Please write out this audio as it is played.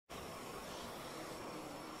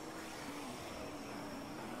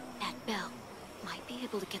bell. Might be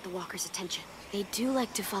able to get the walkers' attention. They do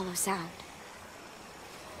like to follow sound.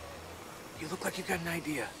 You look like you got an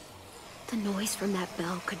idea. The noise from that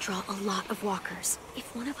bell could draw a lot of walkers.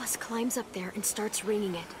 If one of us climbs up there and starts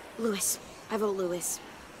ringing it. Louis. I vote Louis.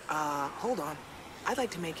 Hold on. I'd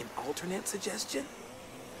like to make an alternate suggestion.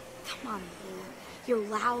 Come on, Lou. You're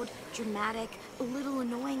loud, dramatic, a little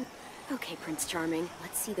annoying. Okay, Prince Charming.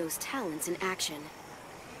 Let's see those talents in action.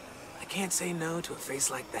 I can't say no to a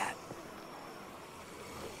face like that.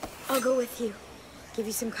 I'll go with you. Give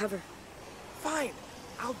you some cover. Fine.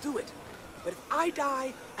 I'll do it. But if I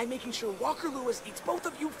die, I'm making sure Walker Lewis eats both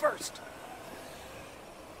of you first.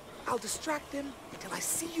 I'll distract him until I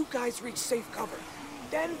see you guys reach safe cover.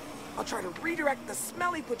 Then, I'll try to redirect the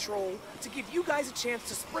smelly patrol to give you guys a chance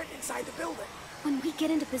to sprint inside the building. When we get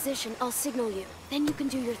into position, I'll signal you. Then you can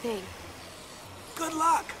do your thing. Good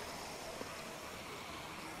luck!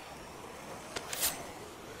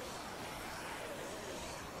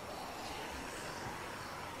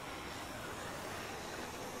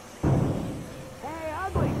 Hey,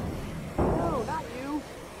 Ugly! No, not you.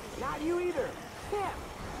 Not you either. Him!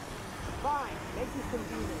 Fine, make this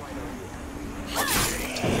confusing, why don't you?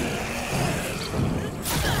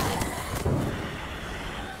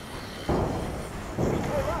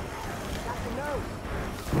 Hey, look! Got the nose!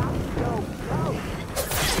 Got the nose!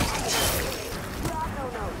 You got no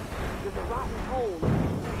nose! There's a rotten hole in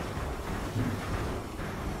your face.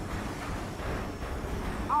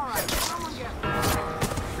 Alright, someone get me.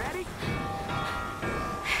 Ready?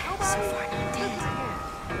 So Nobody? far, not dead.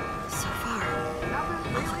 So far. Nothing,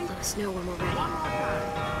 I'll really? let Louis know when we're ready. One more time.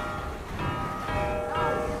 No,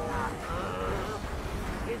 it's not.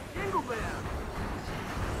 It's Jingle Bell.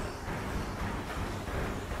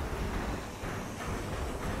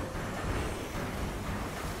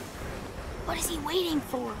 What is he waiting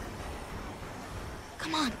for?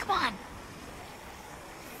 Come on, come on.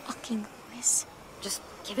 Fucking Louis. Just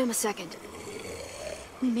give him a second.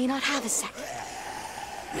 We may not have a second.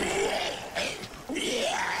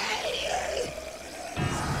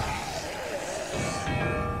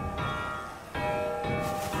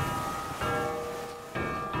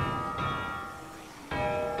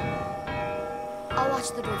 I'll watch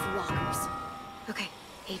the door for walkers. Okay,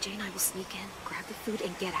 AJ and I will sneak in, grab the food,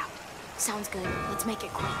 and get out. Sounds good. Let's make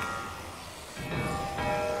it quick.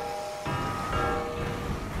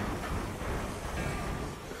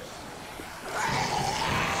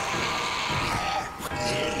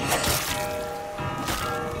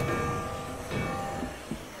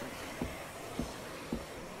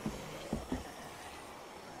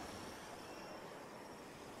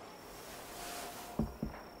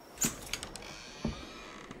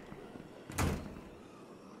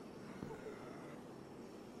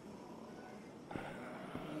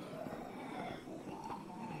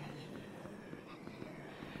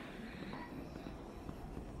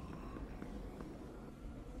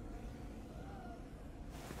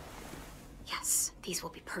 Yes, these will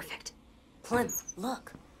be perfect. Clem,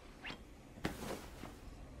 look.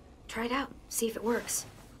 Try it out. See if it works.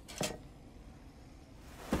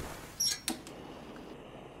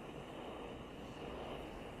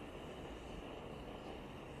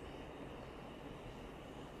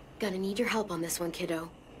 Gonna need your help on this one, kiddo.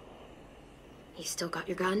 You still got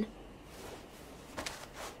your gun?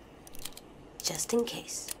 Just in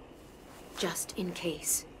case. Just in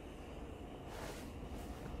case.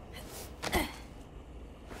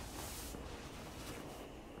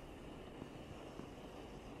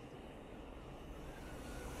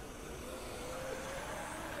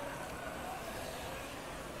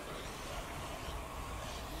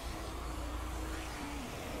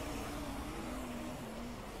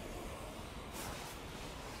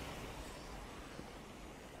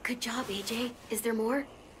 Good job, AJ. Is there more?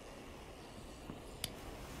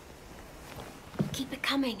 Keep it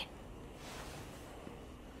coming.